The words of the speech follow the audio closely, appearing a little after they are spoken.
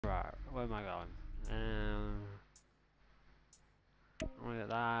Right, where am I going? I'm gonna get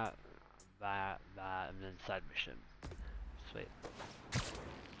that, and then side mission. Sweet.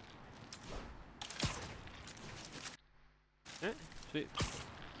 Yeah, sweet.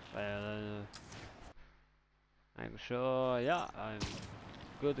 Well, I'm sure, yeah, I'm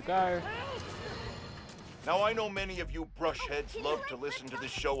good to go. Now, I know many of you brushheads love to listen to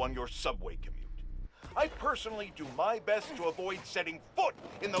this show on your subway commute. I personally do my best to avoid setting foot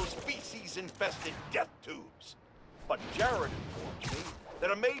in those feces-infested death tubes. But Jared informs me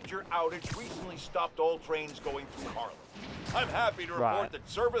that a major outage recently stopped all trains going through Harlem. I'm happy to report that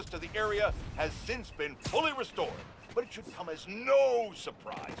service to the area has since been fully restored. But it should come as no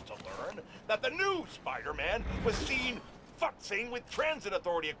surprise to learn that the new Spider-Man was seen futzing with transit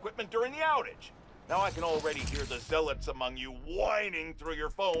authority equipment during the outage. Now I can already hear the zealots among you whining through your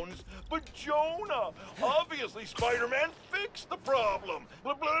phones, but Jonah, obviously Spider-Man fixed the problem.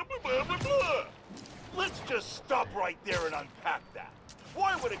 Blah, blah, blah, blah, blah, blah. Let's just stop right there and unpack that.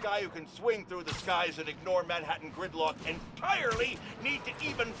 Why would a guy who can swing through the skies and ignore Manhattan gridlock entirely need to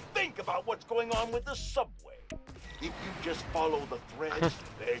even think about what's going on with the subway? If you just follow the threads,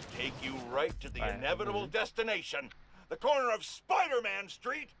 they take you right to the inevitable destination, the corner of Spider-Man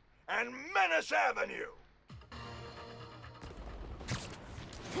Street and Menace Avenue.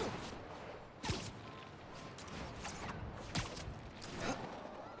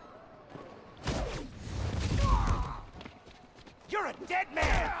 You're a dead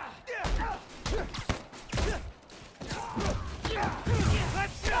man!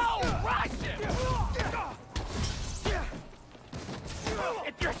 Let's go! Rush him!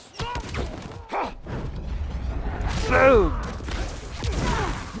 If you're smart! Boom!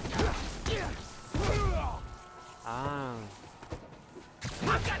 Ah.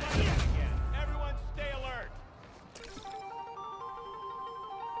 I've got to hit again! Everyone stay alert!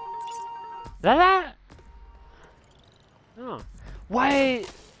 That? Oh.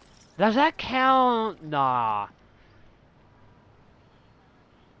 Wait! Does that count? Nah.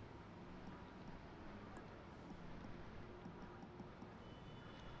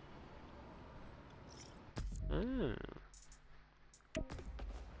 Mm.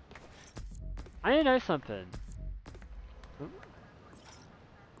 I need to know something.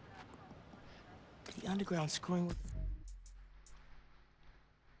 The underground screwing with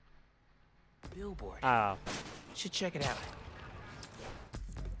billboard. Oh. Should check it out.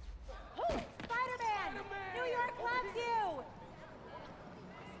 Spider-Man! New York loves you!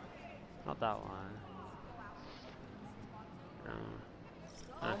 Not that one. No.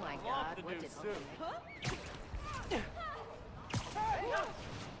 Oh my god, what did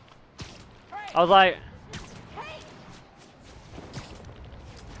I was like...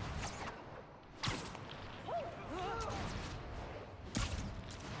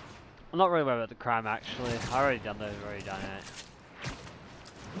 I'm not really worried about the crime actually. I already done those, already done it.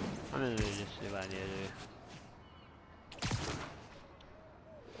 I'm gonna just do what I need to do.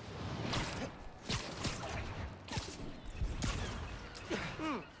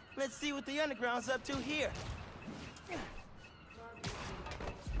 Let's see what the underground's up to here.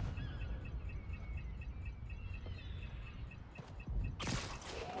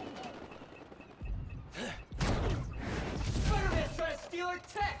 Spider-Man's trying to steal our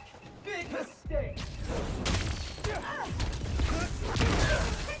tech! Big mistake!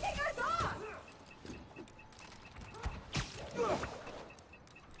 Taking us off!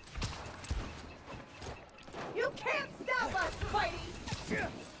 You can't stop us, Spidey!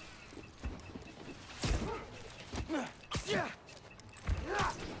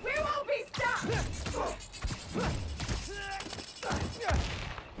 We won't be stopped!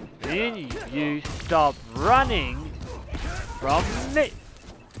 Then you stop running from me!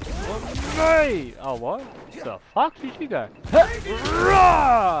 From me! Oh what? The fuck did you go?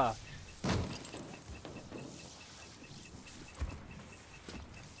 Rah!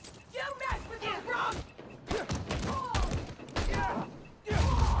 You mess with me, wrong!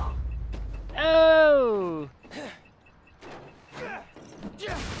 Oh!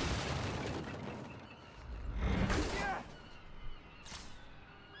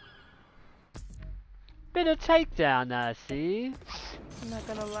 Bit of takedown, I see. I'm not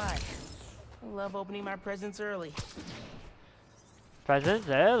gonna lie. I love opening my presents early. Presents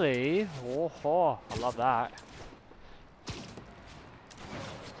early? Oh, I love that.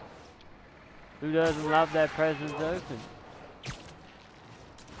 Who doesn't love their presents open?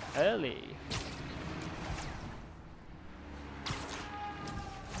 Early.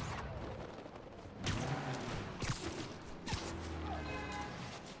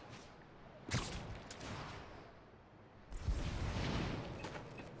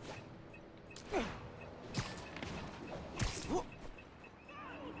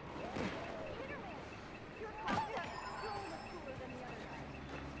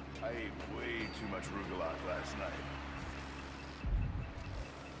 Rugelach last night.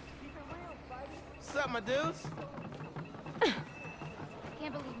 What's up, my dudes?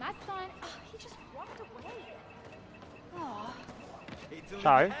 Can't believe my son. Oh, he just walked away. Oh. Hate to leave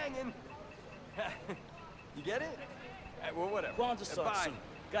Sorry. you hanging. You get it? Well, whatever. Kwanzaa starts Bye. soon.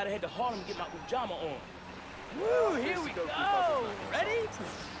 Gotta head to Harlem and get my pajama on. Woo, here we go. Ready?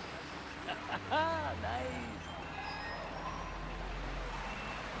 Nice.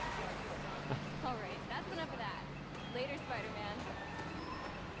 All right, that's enough of that. Later, Spider-Man.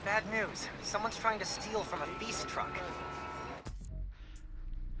 Bad news. Someone's trying to steal from a feast truck.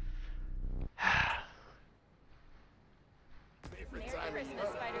 Merry Christmas,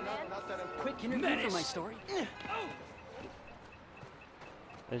 Spider-Man. Quick interview for my story.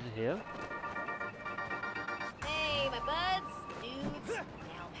 Is it here? Hey, my buds, dudes,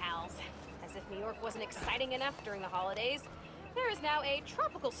 now pals. As if New York wasn't exciting enough during the holidays, there is now a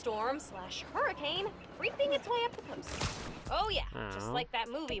tropical storm / hurricane creeping its way up the coast. Oh yeah, just Oh. like that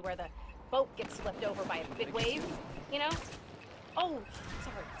movie where the boat gets flipped over by a big wave, you know? Oh,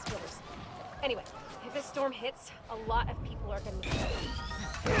 sorry, spoilers. Anyway, if this storm hits, a lot of people are gonna be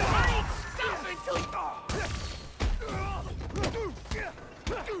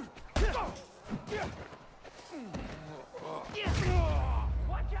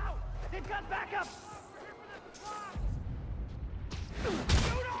Watch out! They've got backup!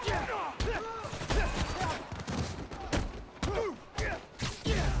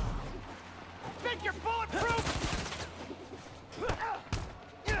 Think you're bulletproof!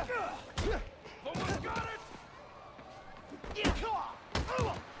 Almost got it!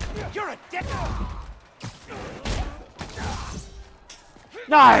 You're a dick!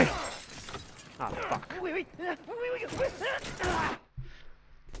 No! Oh, fuck.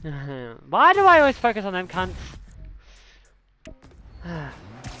 Why do I always focus on them cunts?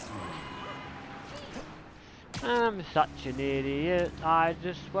 I'm such an idiot. I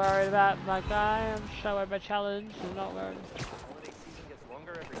just worried about my guy. I'm so worried about challenge and not worried. Holiday season gets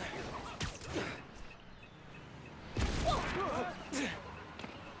longer every year.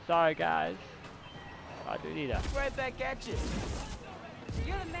 Sorry, guys. I do need that. Right back at you.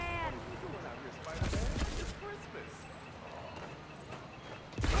 You're the man.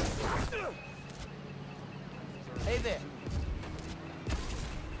 Hey there.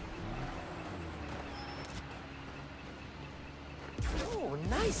 Oh,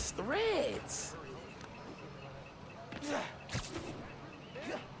 nice threads.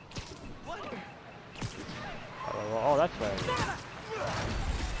 Oh, that's where it is.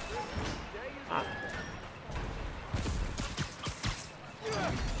 Ah.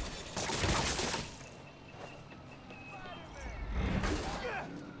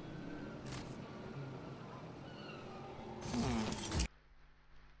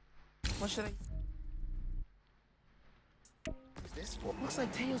 What should I? What's this for? Looks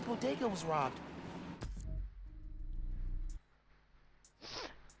like Teo's bodega was robbed.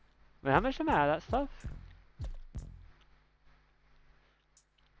 Wait, how much am I out of that stuff?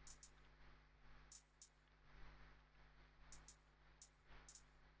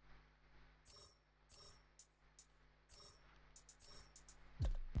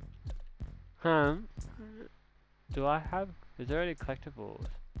 Do I have? Is there any collectibles?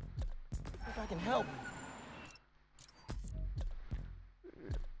 If I can help.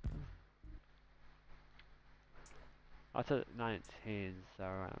 I took 19, so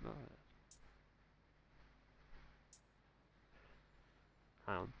I don't know.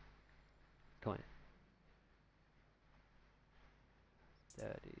 Hang on. 20.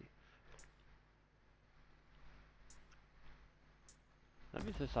 30. Let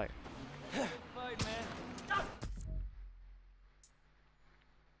me just like. Fight, man.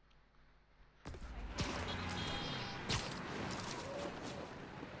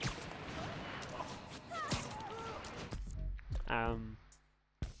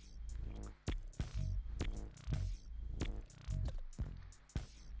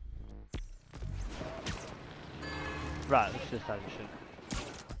 Right, let's just have a shit.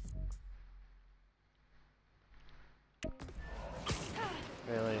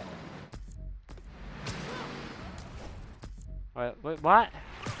 Really? Wait, what?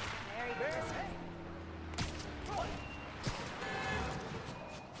 Merry Christmas.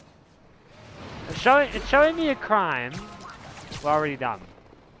 It's showing me a crime. We're already done.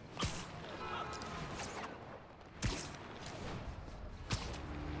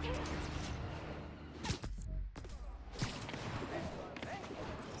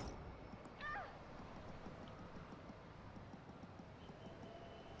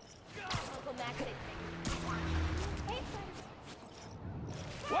 Uncle Mac said- Hey, Spider.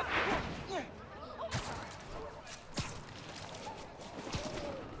 What?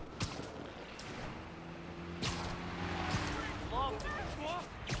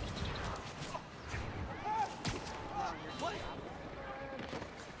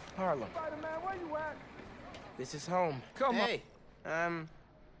 Harlem. Spider-Man, where you at? This is home. Come on. Hey,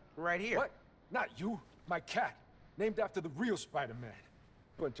 right here. What? Not you. My cat. Named after the real Spider-Man.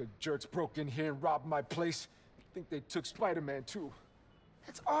 Bunch of jerks broke in here and robbed my place. Think they took Spider-Man too.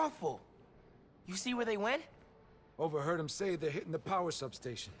 That's awful. You see where they went? Overheard them say they're hitting the power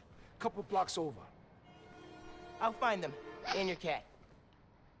substation. Couple blocks over. I'll find them. And your cat.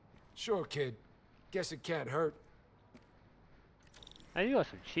 Sure, kid. Guess it can't hurt. And you got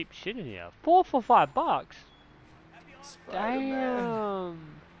some cheap shit in here. 4 for $5. Spider-Man, Damn.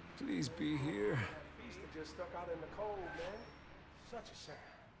 please be here. Beast just stuck out in the cold, man. Such a shame.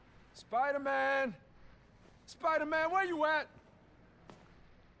 Spider-Man! Spider-Man, where you at?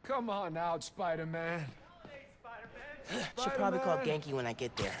 Come on out, Spider-Man. Should probably call Genki when I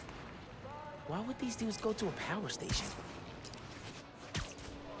get there. Why would these dudes go to a power station?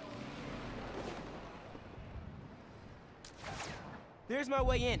 There's my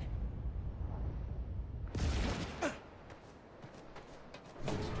way in.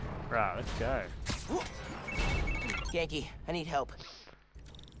 Right, let's go. Genki, I need help.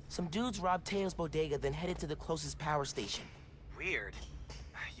 Some dudes robbed Teo's bodega, then headed to the closest power station. Weird.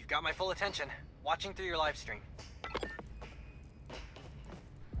 You've got my full attention. Watching through your live stream.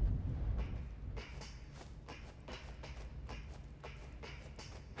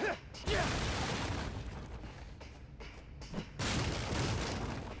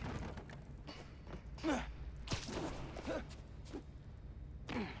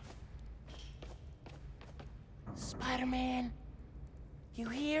 Spider-Man, you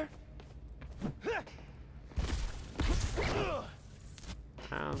here?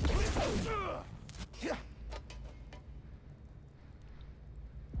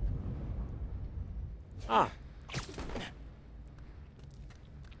 Ah.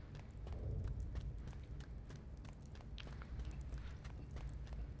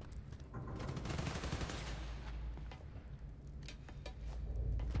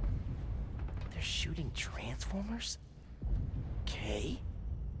 They're shooting Transformers? Okay.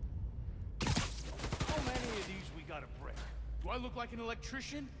 How many of these we gotta break? Do I look like an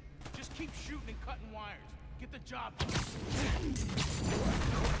electrician? Just keep shooting and cutting wires. Get the job done.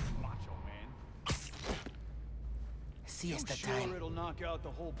 Macho man. Siesta sure time. It'll knock out the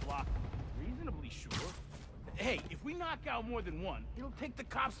whole block? Reasonably sure. Hey, if we knock out more than one, it'll take the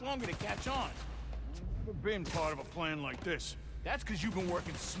cops longer to catch on. Never been part of a plan like this. That's because you've been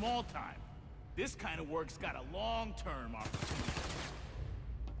working small time. This kind of work's got a long-term opportunity.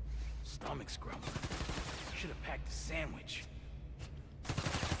 Stomach's grumbling. Should have packed a sandwich.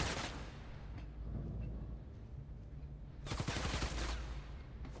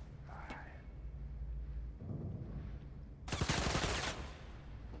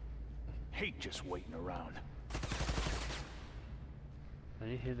 Hate just waiting around. I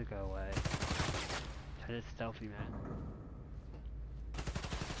need him to go away. Turn it stealthy, man.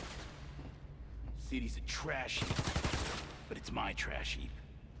 City's a trash heap, but it's my trash heap.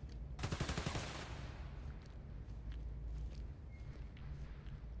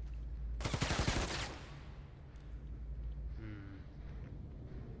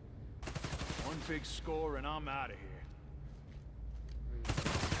 One big score and I'm out of here.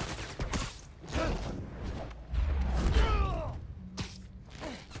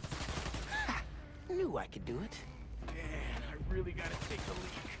 Knew I could do it. Man, I really gotta take a leak.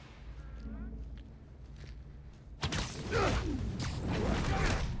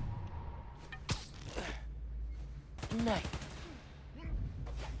 Night.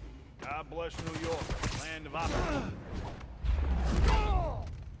 God bless New York, land of opportunity.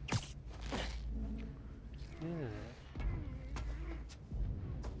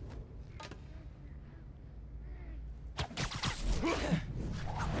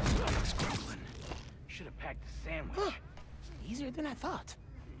 Stomach's grumbling. Should have packed a sandwich. Easier than I thought.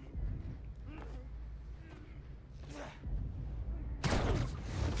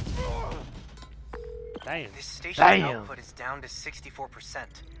 Damn. This station's Damn. output is down to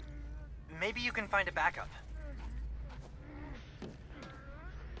 64%. Maybe you can find a backup.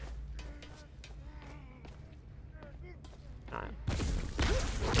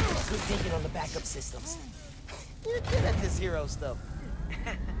 Good thinking on the backup systems. You're good at this hero stuff.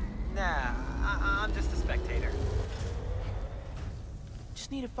 Nah, I'm just a spectator.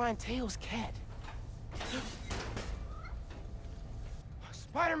 Just need to find Teo's cat.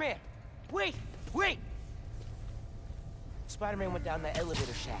 Spider-Man! Wait! Wait! Spider-Man went down that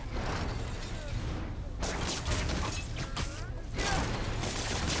elevator shaft.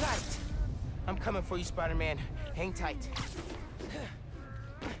 Got it! I'm coming for you, Spider-Man. Hang tight.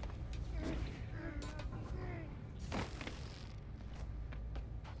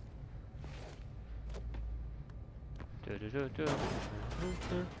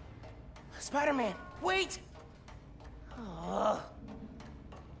 Spider-Man, wait! Oh.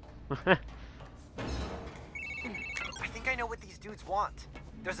 I think I know what these dudes want.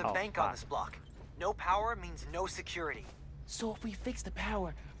 There's a bank on this block. No power means no security. So if we fix the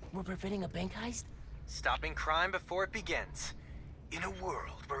power, we're preventing a bank heist? Stopping crime before it begins. In a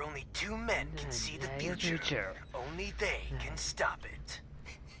world where only two men can see the future, only they can stop it.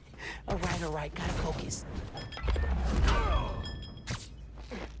 All right, gotta focus.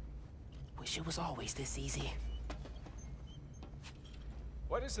 Wish it was always this easy.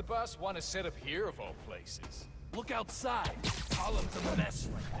 Why does the boss want to set up here of all places? Look outside. Harlem's a mess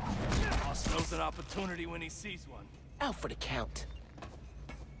right now. Boss knows an opportunity when he sees one. Out for the count.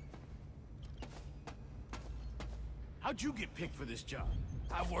 How'd you get picked for this job?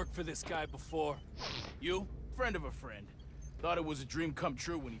 I've worked for this guy before. You? Friend of a friend. Thought it was a dream come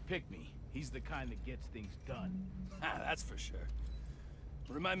true when he picked me. He's the kind that gets things done. That's for sure.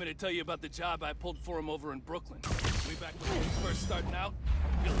 Remind me to tell you about the job I pulled for him over in Brooklyn. Way back when he was first starting out.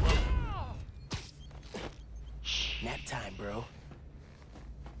 You'll love it. Nap time, bro.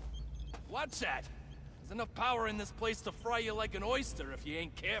 Watch that. There's enough power in this place to fry you like an oyster if you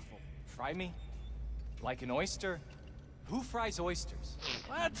ain't careful. Fry me? Like an oyster? Who fries oysters?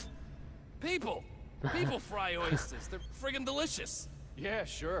 What? People. People fry oysters. They're friggin' delicious. Yeah,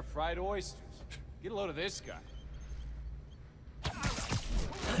 sure, fried oysters. Get a load of this guy.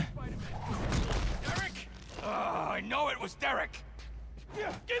 Derek? I know it was Derek.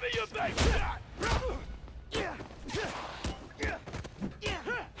 Give me your bait.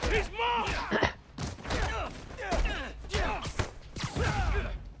 He's mine.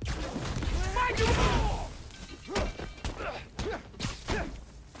 Find you all.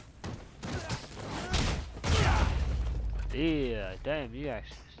 Yeah, damn, you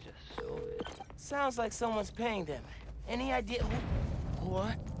actually just saw it. Sounds like someone's paying them. Any idea who?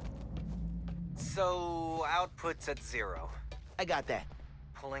 What? So, output's at 0. I got that.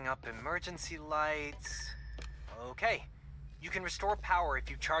 Pulling up emergency lights. Okay. You can restore power if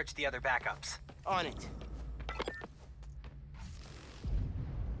you charge the other backups. On it.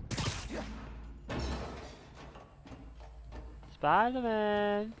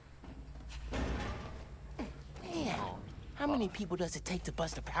 Spider-Man. Man, how many people does it take to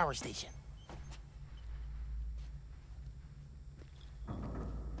bust a power station?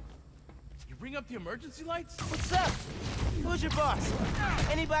 You bring up the emergency lights? What's up? Who's your boss?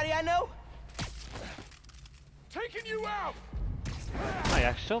 Anybody I know? Taking you out! Oh,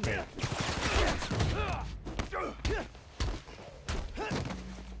 yeah, show me.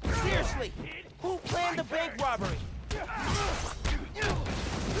 Seriously, who planned the bank robbery?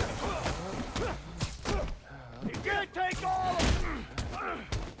 You can't take all of them!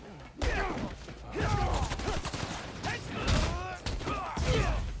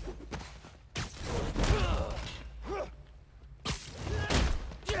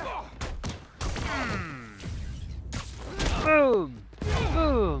 Boom!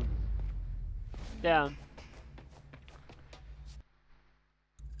 Boom! Down.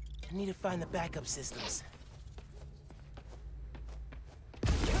 I need to find the backup systems.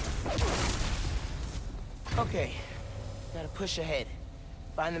 Okay, gotta push ahead.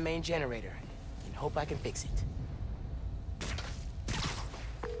 Find the main generator, and hope I can fix it.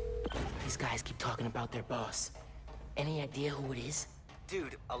 These guys keep talking about their boss. Any idea who it is?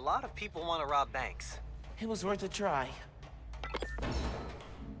 Dude, a lot of people want to rob banks. It was worth a try.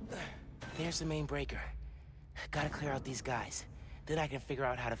 There's the main breaker. Gotta clear out these guys. Then I can figure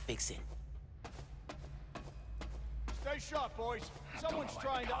out how to fix it. Stay sharp, boys. Someone's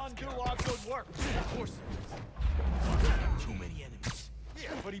trying to undo our good work. Of course there is. Too many enemies. Yeah,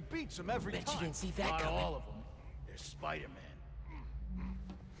 but he beats them every time. Bet you didn't see that Not coming. all of them. They're Spider-Man.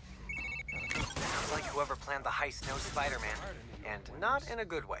 Sounds like whoever planned the heist knows Spider-Man. And not in a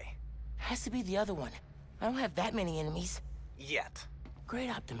good way. Has to be the other one. I don't have that many enemies. Yet. Great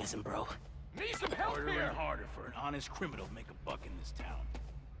optimism, bro. Need some help harder here. And harder for an honest criminal to make a buck in this town.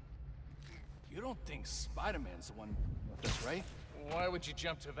 You don't think Spider-Man's the one that's right? Why would you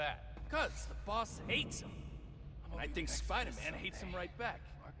jump to that? Because the boss hates him. And I think Spider-Man hates him right back.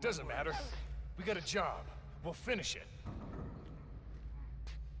 Doesn't matter. We got a job. We'll finish it.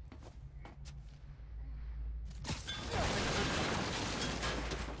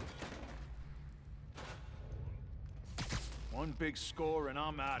 One big score and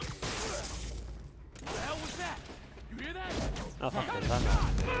I'm out of here. What the hell was that? You hear that? Oh, fuck this,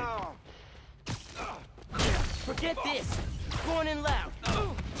 Forget this! Going in loud!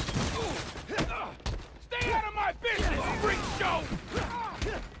 Stay out of my business, freak show!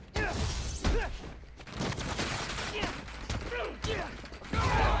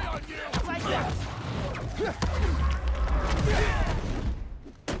 Like that.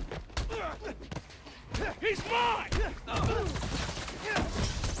 He's mine!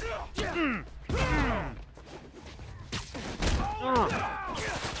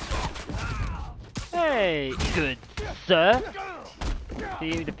 Hey, good sir. See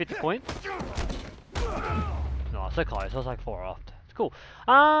you to 50 points. No, so close. I was like 4 off. It's cool.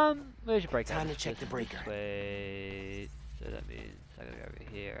 Where's your break? Time to check the breaker. Wait. So that means I gotta go over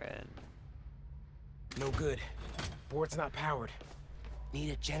here and. No good. Board's not powered.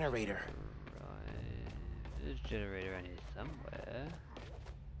 Need a generator. Right. There's a generator in here somewhere.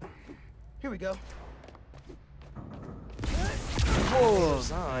 Here we go. Oh,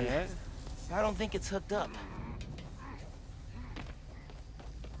 It's on. yeah. I don't think it's hooked up.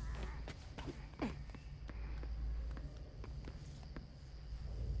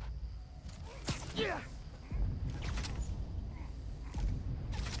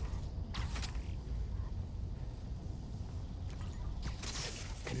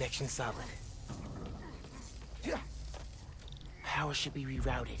 Connection solid. Power should be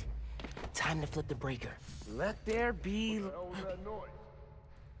rerouted. Time to flip the breaker. Let there be... What was that noise?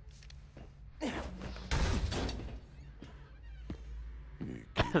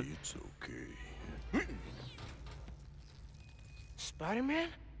 It's okay. Spider-Man?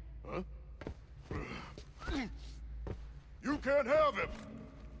 Huh? You can't have him!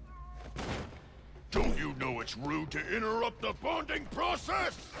 Don't you know it's rude to interrupt the bonding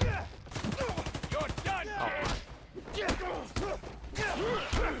process? You're done, kid!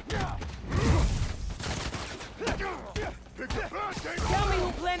 Tell me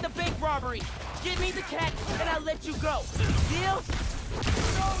who planned the bank robbery. Give me the cat, and I'll let you go. Deal?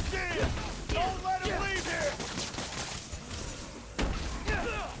 No deal! Don't let him leave here!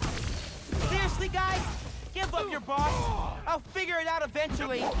 Seriously, guys? Give up your boss. I'll figure it out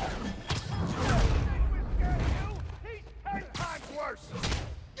eventually. He's 10 times worse!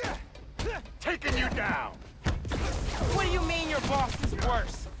 Taking you down! What do you mean your boss is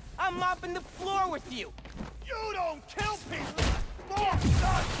worse? I'm mopping the floor with you. You don't kill people! Boss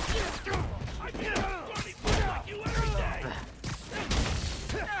does! I get a funny fool like you every day!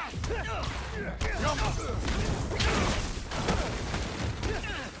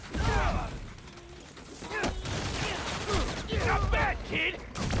 Not bad, kid!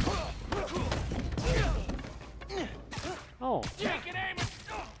 Oh. Taking aim at...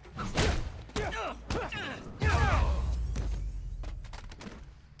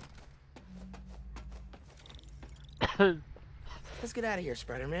 Let's get out of here,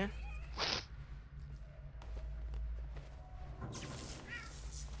 Spider-Man.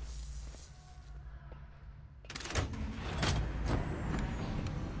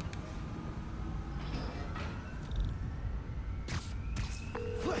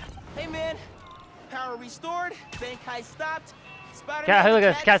 Hey, man. Power restored. Bank heist stopped. Spider-Man. Cat, look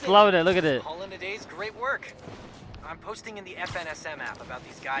at this. Cat's loving it. Look at it. All in a day's great work. I'm posting in the FNSM app about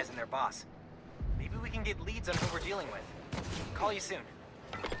these guys and their boss. Maybe we can get leads on who we're dealing with. Call you soon.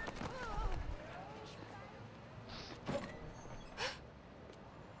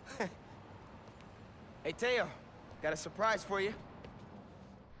 Hey, Teo. Got a surprise for you.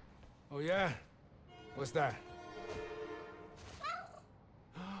 Oh, yeah? What's that?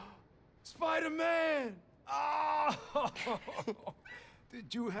 Spider-Man! Oh!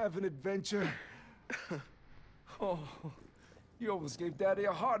 Did you have an adventure? Oh, you almost gave Daddy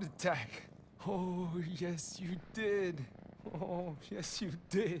a heart attack. Oh, yes, you did. Oh, yes, you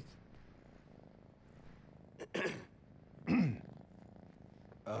did.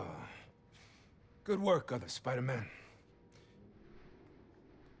 Good work, other Spider-Man.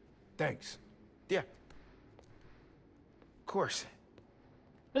 Thanks. Yeah. Of course.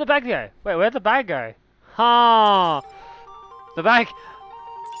 Where'd the bag go? Wait, where'd the bag go? Ha! The bag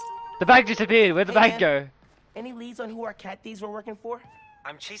disappeared. Where'd the bag go? Any leads on who our cat thieves were working for?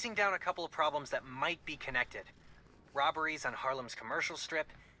 I'm chasing down a couple of problems that might be connected. Robberies on Harlem's commercial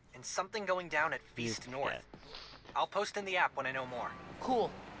strip, and something going down at Feast North. I'll post in the app when I know more. Cool.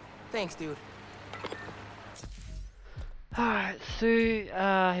 Thanks, dude. Alright, so,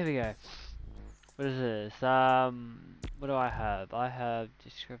 here we go. What is this? What do I have? I have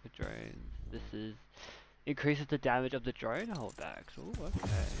describe the drones. This is increases the damage of the drone holdbacks. Oh,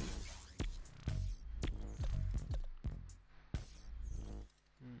 okay.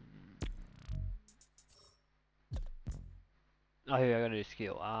 Oh, here I got a new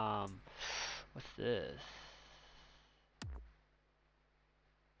skill. What's this?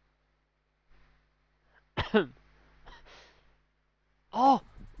 Oh,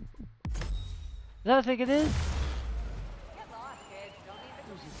 is that what I think it is?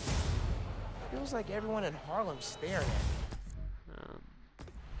 Feels like everyone in Harlem's staring at me.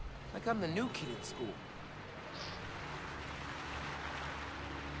 Like I'm the new kid in school.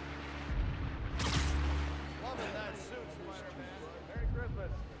 Loving that suit, Spider-Man. Merry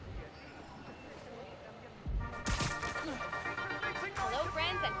Christmas. Hello,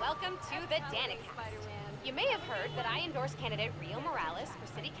 friends, and welcome to the Danicast. You may have heard that I endorsed candidate Rio Morales for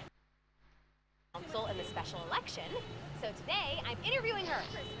City Council in the special election, so today I'm interviewing her.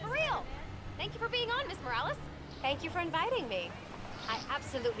 For real! Thank you for being on, Miss Morales. Thank you for inviting me. I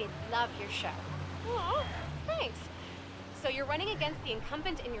absolutely love your show. Oh, thanks. So you're running against the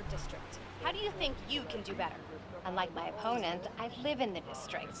incumbent in your district. How do you think you can do better? Unlike my opponent, I live in the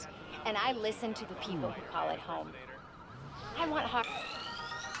district, and I listen to the people who call it home. I want Har-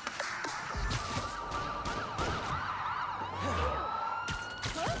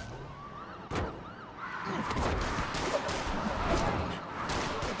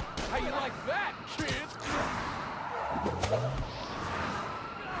 How you like that, kid?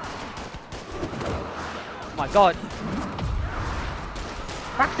 Oh my god!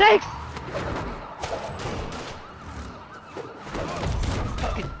 Fuck's sakes!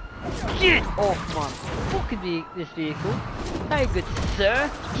 Fucking get off my fucking this vehicle! No good, sir!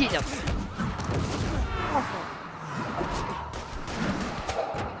 Get up!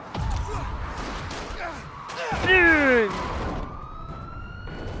 Dude!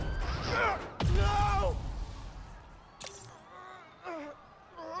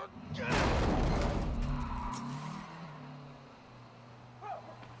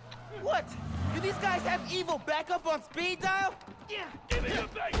 What? Do these guys have evil backup on speed dial? Yeah, give me the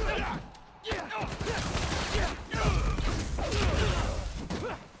base.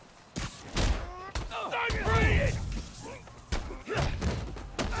 Start breathing!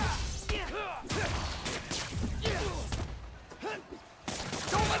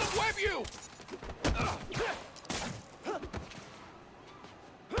 Don't let him whip you!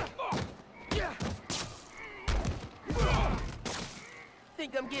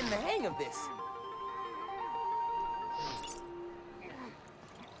 Think I'm getting the hang of this.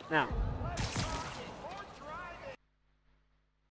 Now,